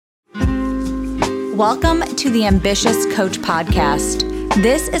Welcome to the Ambitious Coach Podcast.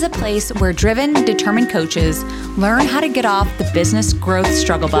 This is a place where driven, determined coaches learn how to get off the business growth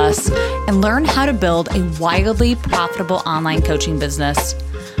struggle bus and learn how to build a wildly profitable online coaching business.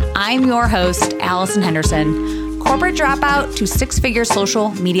 I'm your host, Allison Henderson, corporate dropout to six-figure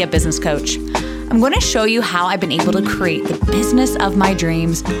social media business coach. I'm going to show you how I've been able to create the business of my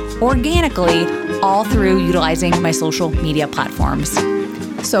dreams organically, all through utilizing my social media platforms.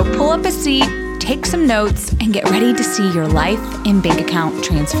 So pull up a seat, take some notes, and get ready to see your life and bank account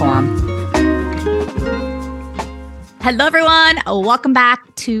transform. Hello, everyone. Welcome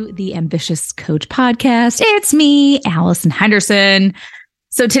back to the Ambitious Coach Podcast. It's me, Allison Henderson.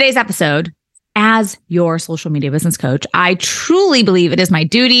 So today's episode, as your social media business coach, I truly believe it is my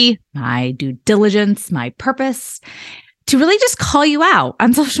duty, my due diligence, my purpose to really just call you out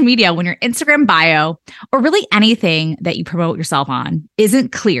on social media when your Instagram bio or really anything that you promote yourself on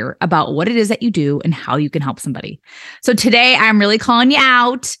isn't clear about what it is that you do and how you can help somebody. So today I'm really calling you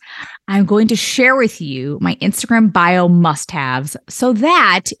out. I'm going to share with you my Instagram bio must-haves so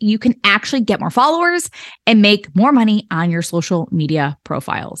that you can actually get more followers and make more money on your social media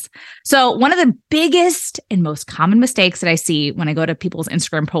profiles. So one of the biggest and most common mistakes that I see when I go to people's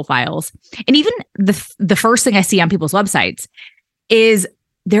Instagram profiles, and even the first thing I see on people's websites, is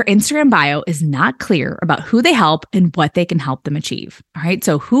their Instagram bio is not clear about who they help and what they can help them achieve. All right.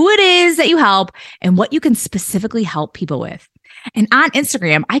 So who it is that you help and what you can specifically help people with. And on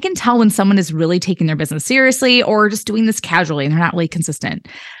Instagram, I can tell when someone is really taking their business seriously or just doing this casually and they're not really consistent.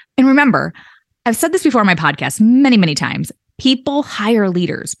 And remember, I've said this before on my podcast many, many times. People hire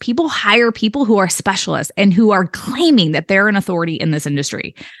leaders. People hire people who are specialists and who are claiming that they're an authority in this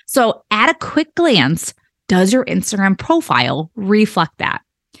industry. So at a quick glance, does your Instagram profile reflect that?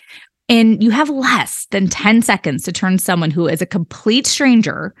 And you have less than 10 seconds to turn someone who is a complete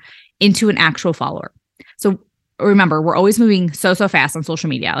stranger into an actual follower. So remember, we're always moving so fast on social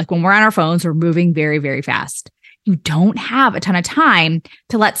media. Like when we're on our phones, we're moving very, very fast. You don't have a ton of time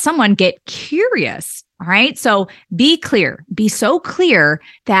to let someone get curious. All right. So be clear. Be so clear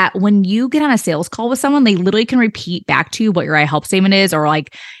that when you get on a sales call with someone, they literally can repeat back to you what your I help statement is, or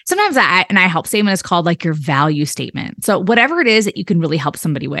like sometimes an I help statement is called like your value statement. So whatever it is that you can really help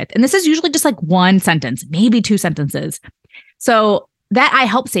somebody with. And this is usually just like one sentence, maybe two sentences. So that I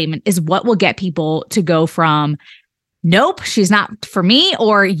help statement is what will get people to go from nope, she's not for me,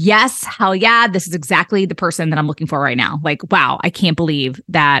 or yes, hell yeah, this is exactly the person that I'm looking for right now. Like, wow, I can't believe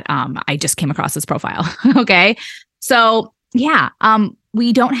that I just came across this profile. Okay. So yeah,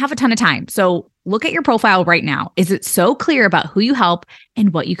 we don't have a ton of time. So look at your profile right now. Is it so clear about who you help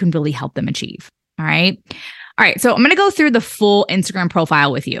and what you can really help them achieve? All right. All right. So I'm going to go through the full Instagram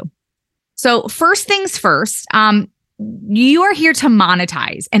profile with you. So first things first, you are here to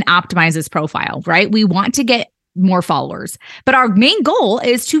monetize and optimize this profile, right? We want to get more followers, but our main goal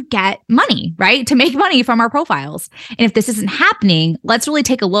is to get money, right? To make money from our profiles. And if this isn't happening, let's really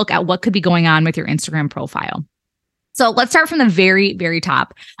take a look at what could be going on with your Instagram profile. So let's start from the very, very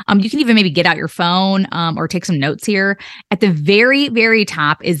top. You can even maybe get out your phone or take some notes here. At the very, very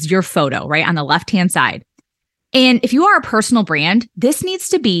top is your photo, right? On the left-hand side. And if you are a personal brand, this needs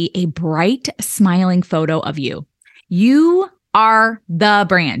to be a bright, smiling photo of you. You are the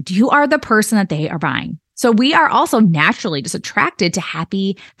brand. You are the person that they are buying. So we are also naturally just attracted to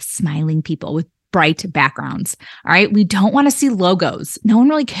happy, smiling people with bright backgrounds. All right. We don't want to see logos. No one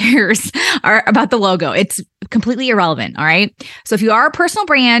really cares about the logo. It's completely irrelevant. All right. So if you are a personal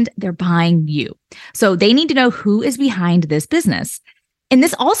brand, they're buying you. So they need to know who is behind this business. And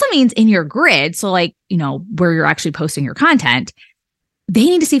this also means in your grid. So like, where you're actually posting your content, they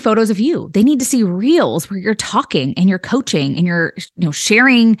need to see photos of you. They need to see reels where you're talking and you're coaching and you're,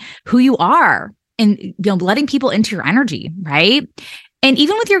 sharing who you are. And letting people into your energy, right? And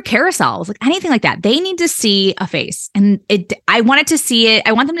even with your carousels, like anything like that, they need to see a face. And I want them to see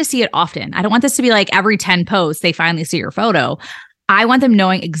it often. I don't want this to be like every 10 posts, they finally see your photo. I want them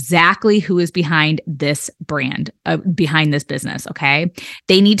knowing exactly who is behind this brand, behind this business, okay?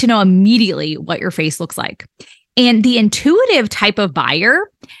 They need to know immediately what your face looks like. And the intuitive type of buyer,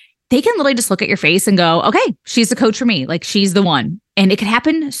 they can literally just look at your face and go, okay, she's the coach for me. Like she's the one. And it can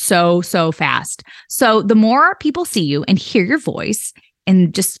happen so fast. So the more people see you and hear your voice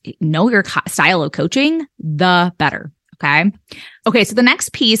and just know your style of coaching, the better. Okay. So the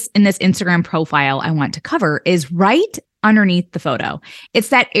next piece in this Instagram profile I want to cover is right underneath the photo. It's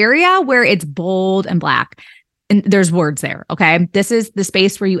that area where it's bold and black. And there's words there. Okay. This is the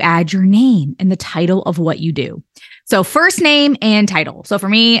space where you add your name and the title of what you do. So first name and title. So for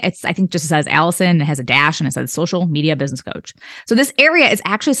me, I think just says Allison. It has a dash and it says social media business coach. So this area is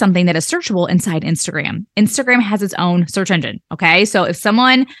actually something that is searchable inside Instagram. Instagram has its own search engine. Okay. So if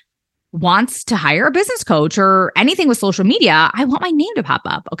someone wants to hire a business coach or anything with social media, I want my name to pop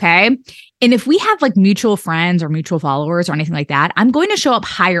up. Okay. And if we have like mutual friends or mutual followers or anything like that, I'm going to show up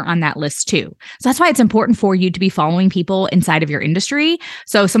higher on that list too. So that's why it's important for you to be following people inside of your industry.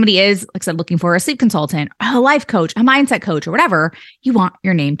 So if somebody is, like I said, looking for a sleep consultant, a life coach, a mindset coach, or whatever, you want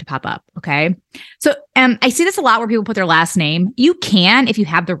your name to pop up. Okay. So I see this a lot where people put their last name. You can if you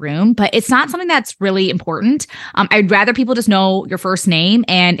have the room, but it's not something that's really important. I'd rather people just know your first name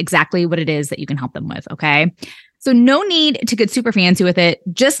and exactly what it is that you can help them with. Okay. So no need to get super fancy with it.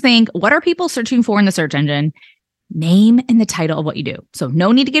 Just think, what are people searching for in the search engine? Name and the title of what you do. So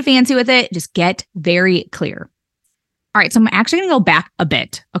no need to get fancy with it. Just get very clear. All right. So I'm actually going to go back a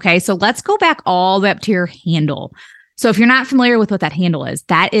bit. Okay. So let's go back all the way up to your handle. So if you're not familiar with what that handle is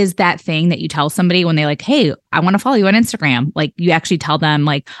that thing that you tell somebody when they like, hey, I want to follow you on Instagram. Like you actually tell them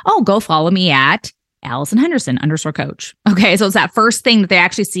like, oh, go follow me at Allison Henderson _coach. Okay. So it's that first thing that they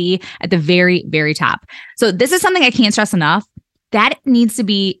actually see at the very, very top. So this is something I can't stress enough. That needs to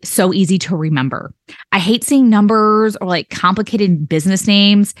be so easy to remember. I hate seeing numbers or like complicated business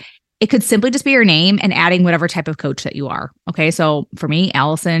names. It could simply just be your name and adding whatever type of coach that you are. Okay. So for me,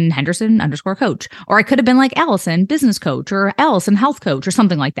 Allison Henderson _coach, or I could have been like Allison business coach or Allison health coach or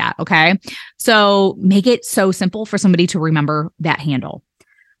something like that. Okay. So make it so simple for somebody to remember that handle.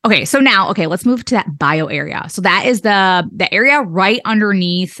 Okay, so now, let's move to that bio area. So that is the area right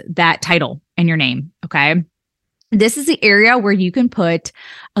underneath that title and your name, okay? This is the area where you can put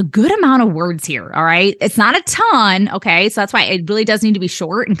a good amount of words here, all right? It's not a ton, okay? So that's why it really does need to be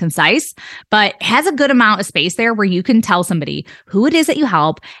short and concise, but it has a good amount of space there where you can tell somebody who it is that you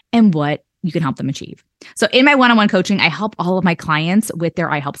help and what you can help them achieve. So in my one-on-one coaching, I help all of my clients with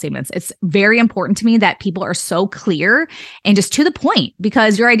their I help statements. It's very important to me that people are so clear and just to the point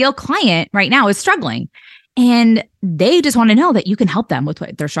because your ideal client right now is struggling and they just want to know that you can help them with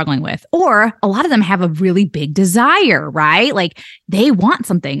what they're struggling with. Or a lot of them have a really big desire, right? Like they want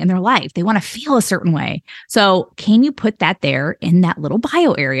something in their life. They want to feel a certain way. So can you put that there in that little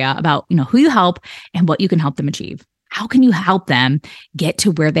bio area about, who you help and what you can help them achieve? How can you help them get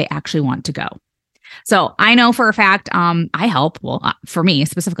to where they actually want to go? So I know for a fact, for me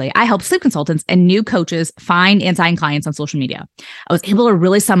specifically, I help sleep consultants and new coaches find and sign clients on social media. I was able to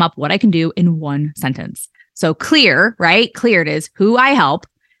really sum up what I can do in one sentence. So clear, right? Clear it is who I help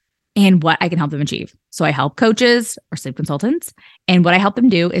and what I can help them achieve. So I help coaches or sleep consultants, and what I help them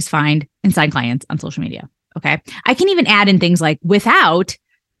do is find and sign clients on social media. Okay. I can even add in things like without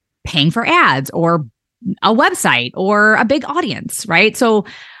paying for ads or a website or a big audience, right? So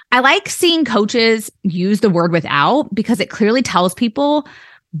I like seeing coaches use the word without because it clearly tells people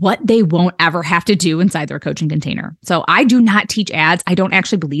what they won't ever have to do inside their coaching container. So I do not teach ads. I don't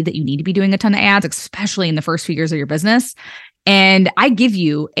actually believe that you need to be doing a ton of ads, especially in the first few years of your business. And I give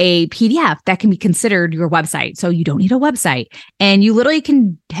you a PDF that can be considered your website. So you don't need a website. And you literally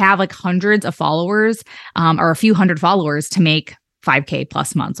can have like hundreds of followers or a few hundred followers to make 5K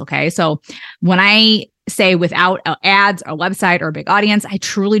plus months. Okay. So when I say without ads, a website, or a big audience, I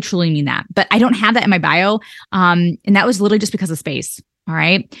truly, truly mean that. But I don't have that in my bio. And that was literally just because of space. All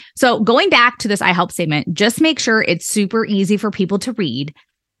right. So going back to this I help statement, just make sure it's super easy for people to read.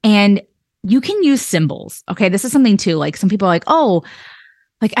 And you can use symbols. Okay. This is something too. Like some people are like, oh,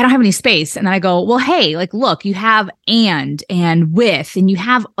 like I don't have any space. And then I go, well, hey, like, look, you have and with, and you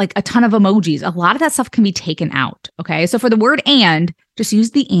have like a ton of emojis. A lot of that stuff can be taken out. Okay. So for the word and, just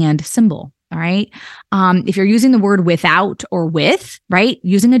use the and symbol. All right. If you're using the word without or with, right,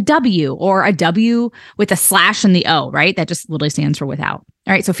 using a W or a W with a slash and the O, right? That just literally stands for without.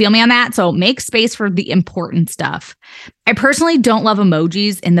 All right. So feel me on that. So make space for the important stuff. I personally don't love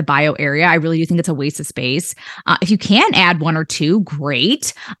emojis in the bio area. I really do think it's a waste of space. If you can add one or two,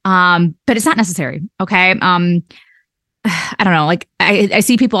 great. But it's not necessary. Okay. I don't know. Like I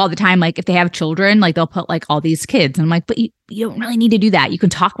see people all the time, like if they have children, like they'll put like all these kids. And I'm like, but you don't really need to do that. You can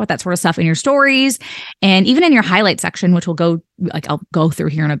talk about that sort of stuff in your stories and even in your highlight section, which I'll go through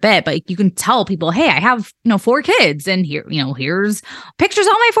here in a bit, but you can tell people, hey, I have, 4 kids and here, here's pictures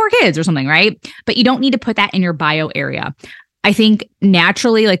of all my 4 kids or something. Right. But you don't need to put that in your bio area. I think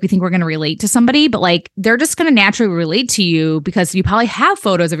naturally, like we think we're going to relate to somebody, but like they're just going to naturally relate to you because you probably have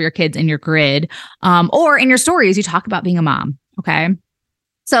photos of your kids in your grid, or in your stories, you talk about being a mom. Okay.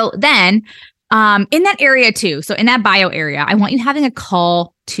 So then, in that area too, so in that bio area, I want you having a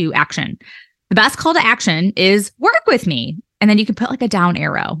call to action. The best call to action is work with me. And then you can put like a down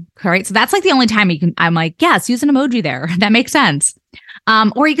arrow. All right. So that's like the only time I'm like, yes, use an emoji there. That makes sense.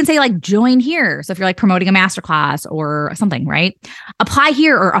 Or you can say like join here. So if you're like promoting a masterclass or something, right? Apply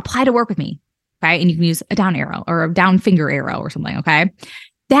here or apply to work with me. Okay. And you can use a down arrow or a down finger arrow or something. Okay.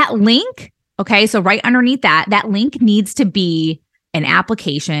 That link. Okay. So right underneath that link needs to be an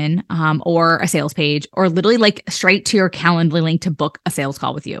application or a sales page or literally like straight to your Calendly link to book a sales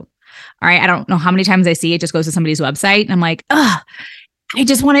call with you. All right. I don't know how many times I see it just goes to somebody's website and I'm like, I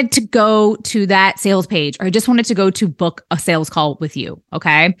just wanted to go to that sales page or I just wanted to go to book a sales call with you.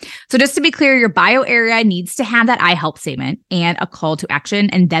 Okay. So just to be clear, your bio area needs to have that I help statement and a call to action.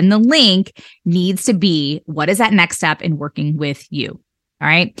 And then the link needs to be what is that next step in working with you. All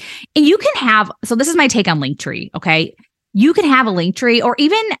right. And you can have, so this is my take on Linktree. Okay. You can have a Linktree or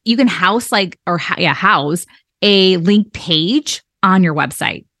even you can house a link page on your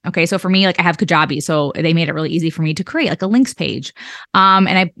website. Okay. So for me, like I have Kajabi. So they made it really easy for me to create like a links page. And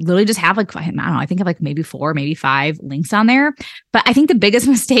I literally just have like, I don't know, I think I have like maybe 4, maybe 5 links on there. But I think the biggest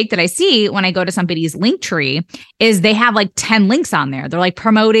mistake that I see when I go to somebody's Linktree is they have like 10 links on there. They're like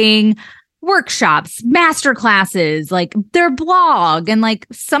promoting workshops, master classes, like their blog and like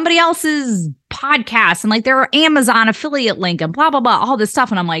somebody else's podcast and like their Amazon affiliate link and blah, blah, blah, all this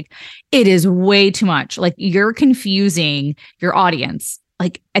stuff. And I'm like, it is way too much. Like you're confusing your audience.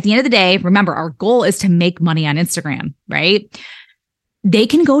 Like at the end of the day, remember, our goal is to make money on Instagram, right? They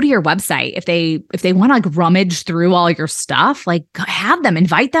can go to your website if they want to like rummage through all your stuff, like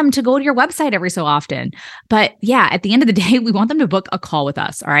invite them to go to your website every so often. But yeah, at the end of the day, we want them to book a call with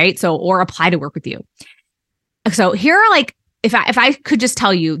us. All right. So, or apply to work with you. So here are like, if I could just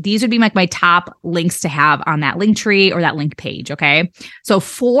tell you, these would be like my top links to have on that Linktree or that link page. Okay. So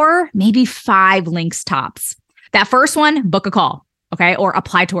 4, maybe 5 links tops. That first one, book a call. Okay. Or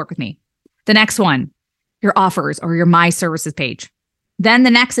apply to work with me. The next one, your offers or your my services page. Then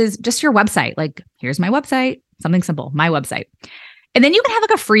the next is just your website. Like, here's my website, something simple, my website. And then you can have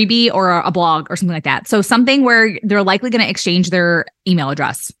like a freebie or a blog or something like that. So something where they're likely going to exchange their email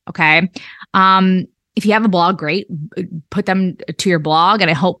address. Okay. If you have a blog, great. Put them to your blog. And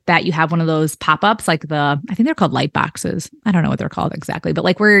I hope that you have one of those pop-ups, like I think they're called light boxes. I don't know what they're called exactly, but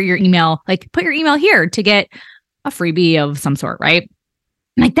like where your email, like put your email here to get a freebie of some sort, right?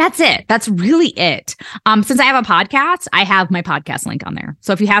 Like, that's it. That's really it. Since I have a podcast, I have my podcast link on there.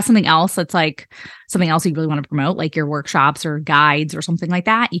 So if you have something else that's like something else you really want to promote, like your workshops or guides or something like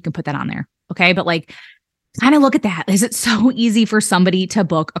that, you can put that on there. Okay. But like, kind of look at that. Is it so easy for somebody to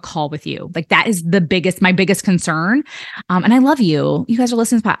book a call with you? Like that is my biggest concern. And I love you. You guys are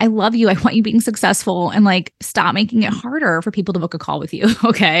listening to this. I love you. I want you being successful and like stop making it harder for people to book a call with you.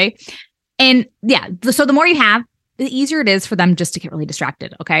 Okay. And yeah, so the more you have, the easier it is for them just to get really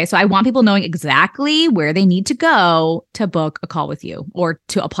distracted. Okay. So I want people knowing exactly where they need to go to book a call with you or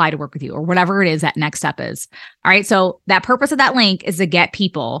to apply to work with you or whatever it is that next step is. All right. So that purpose of that link is to get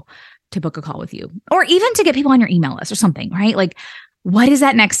people to book a call with you or even to get people on your email list or something, right? Like, what is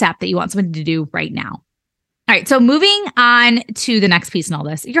that next step that you want somebody to do right now? All right. So moving on to the next piece in all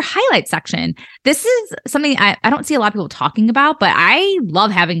this, your highlight section. This is something I don't see a lot of people talking about, but I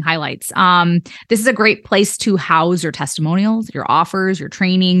love having highlights. This is a great place to house your testimonials, your offers, your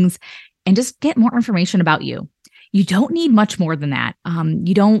trainings, and just get more information about you. You don't need much more than that.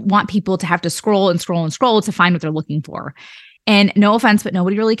 You don't want people to have to scroll and scroll and scroll to find what they're looking for. And no offense, but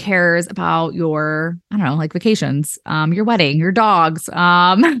nobody really cares about your, I don't know, like vacations, your wedding, your dogs,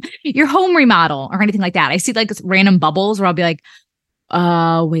 your home remodel or anything like that. I see like random bubbles where I'll be like,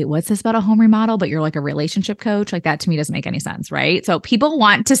 wait, what's this about a home remodel? But you're like a relationship coach. Like that to me doesn't make any sense, right? So people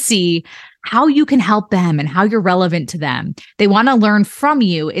want to see how you can help them and how you're relevant to them. They want to learn from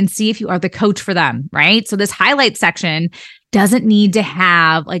you and see if you are the coach for them, right? So this highlight section doesn't need to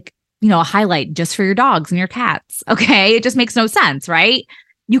have like, a highlight just for your dogs and your cats. Okay. It just makes no sense, right?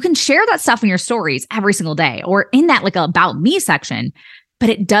 You can share that stuff in your stories every single day or in that like about me section, but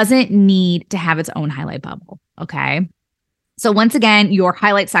it doesn't need to have its own highlight bubble. Okay. So once again, your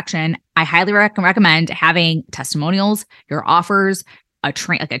highlight section, I highly recommend having testimonials, your offers,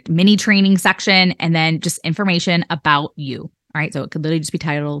 like a mini training section, and then just information about you. All right. So it could literally just be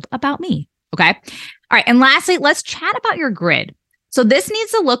titled about me. Okay. All right. And lastly, let's chat about your grid. So this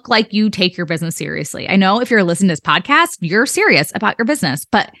needs to look like you take your business seriously. I know if you're listening to this podcast, you're serious about your business,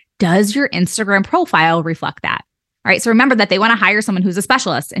 but does your Instagram profile reflect that? All right. So remember that they want to hire someone who's a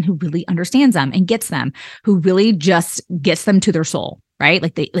specialist and who really understands them and gets them, who really just gets them to their soul, right?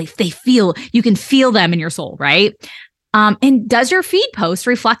 Like they feel, you can feel them in your soul, right? And does your feed post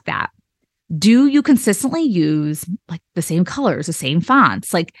reflect that? Do you consistently use like the same colors, the same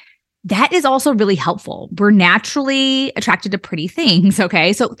fonts? Like, that is also really helpful. We're naturally attracted to pretty things.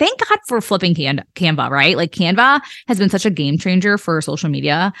 Okay. So thank God for flipping Canva, right? Like Canva has been such a game changer for social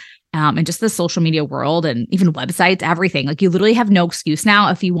media and just the social media world and even websites, everything. Like you literally have no excuse now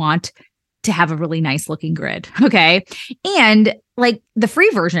if you want to have a really nice looking grid. Okay. And like the free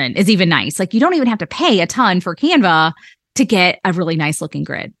version is even nice. Like you don't even have to pay a ton for Canva to get a really nice looking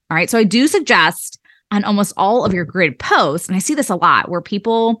grid. All right. So I do suggest on almost all of your grid posts, and I see this a lot where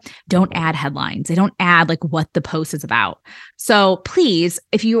people don't add headlines. They don't add like what the post is about. So please,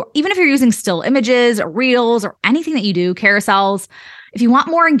 even if you're using still images or reels or anything that you do, carousels, if you want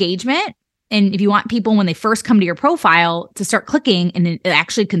more engagement and if you want people when they first come to your profile to start clicking and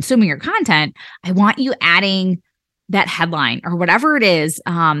actually consuming your content, I want you adding that headline or whatever it is,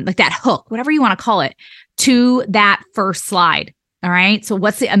 like that hook, whatever you want to call it, to that first slide. All right. So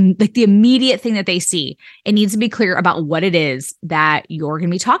what's the immediate thing that they see? It needs to be clear about what it is that you're going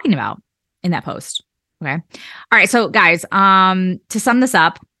to be talking about in that post. Okay. All right. So guys, to sum this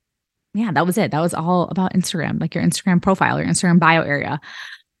up, yeah, that was it. That was all about Instagram, like your Instagram profile, your Instagram bio area.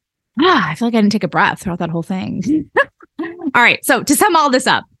 I feel like I didn't take a breath throughout that whole thing. All right. So to sum all this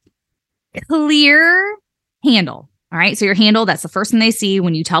up, clear handle. All right. So your handle, that's the first thing they see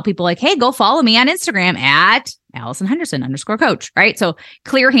when you tell people like, hey, go follow me on Instagram at Allison Henderson _coach. Right. So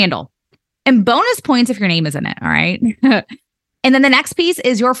clear handle and bonus points if your name is in it. All right. And then the next piece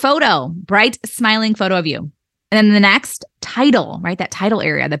is your photo, bright, smiling photo of you. And then the next title, right? That title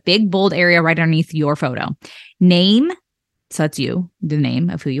area, the big bold area right underneath your photo. Name. So that's you, the name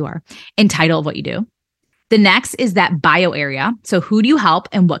of who you are, and title of what you do. The next is that bio area. So who do you help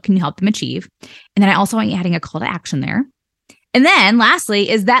and what can you help them achieve? And then I also want you adding a call to action there. And then lastly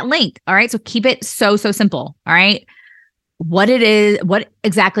is that link. All right. So keep it so simple. All right. What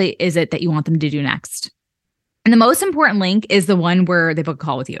exactly is it that you want them to do next? And the most important link is the one where they book a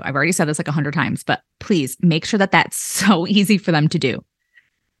call with you. I've already said this like 100 times, but please make sure that that's so easy for them to do.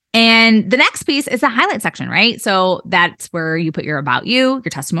 And the next piece is the highlight section, right? So that's where you put your about you, your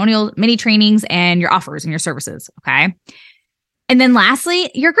testimonial, mini trainings, and your offers and your services. Okay. And then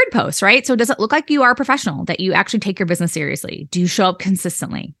lastly, your grid posts, right? So does it look like you are a professional, that you actually take your business seriously? Do you show up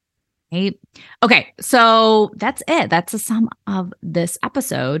consistently? Right? Okay. So that's it. That's the sum of this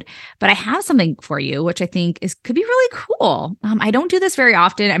episode, but I have something for you, which I think could be really cool. I don't do this very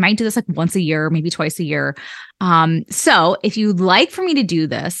often. I might do this like once a year, maybe twice a year. So if you'd like for me to do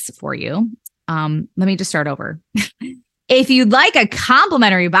this for you, let me just start over. If you'd like a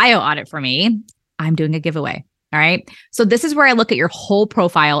complimentary bio audit for me, I'm doing a giveaway. All right. So this is where I look at your whole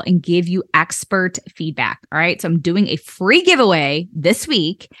profile and give you expert feedback. All right. So I'm doing a free giveaway this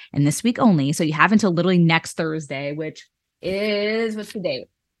week and this week only. So you have until literally next Thursday, which is, what's the date?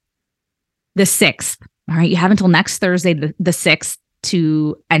 The 6th. All right. You have until next Thursday, the 6th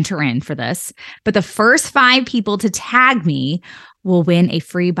to enter in for this. But the first 5 people to tag me will win a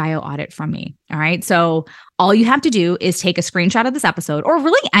free bio audit from me. All right. So all you have to do is take a screenshot of this episode or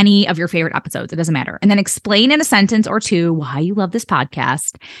really any of your favorite episodes. It doesn't matter. And then explain in a sentence or two why you love this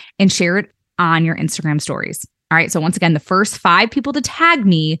podcast and share it on your Instagram stories. All right. So once again, the first 5 people to tag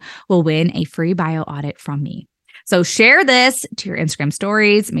me will win a free bio audit from me. So share this to your Instagram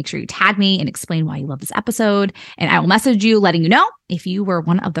stories. Make sure you tag me and explain why you love this episode. And I will message you letting you know if you were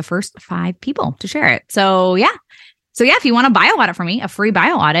one of the first 5 people to share it. So yeah, if you want a bio audit from me, a free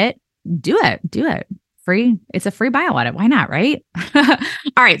bio audit, do it. Free. It's a free bio audit. Why not? Right? All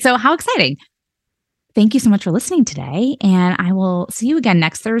right. So how exciting. Thank you so much for listening today. And I will see you again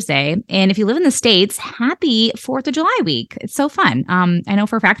next Thursday. And if you live in the States, happy 4th of July week. It's so fun. I know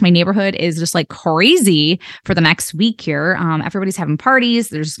for a fact my neighborhood is just like crazy for the next week here. Everybody's having parties.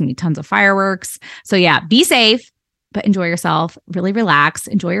 There's going to be tons of fireworks. So yeah, be safe, but enjoy yourself. Really relax.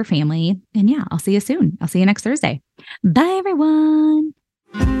 Enjoy your family. And yeah, I'll see you soon. I'll see you next Thursday. Bye, everyone.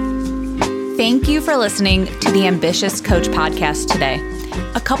 Thank you for listening to the Ambitious Coach podcast today.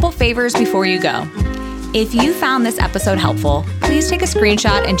 A couple favors before you go. If you found this episode helpful, please take a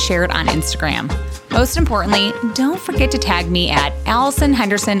screenshot and share it on Instagram. Most importantly, don't forget to tag me at Allison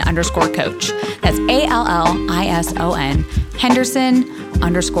Henderson _coach. That's ALLISON Henderson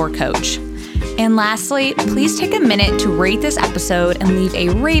 _coach. And lastly, please take a minute to rate this episode and leave a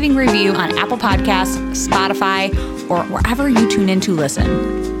raving review on Apple Podcasts, Spotify, or wherever you tune in to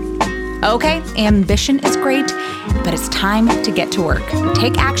listen. Okay, ambition is great, but it's time to get to work.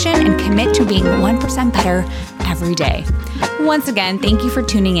 Take action and commit to being 1% better every day. Once again, thank you for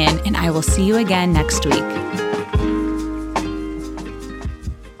tuning in, and I will see you again next week.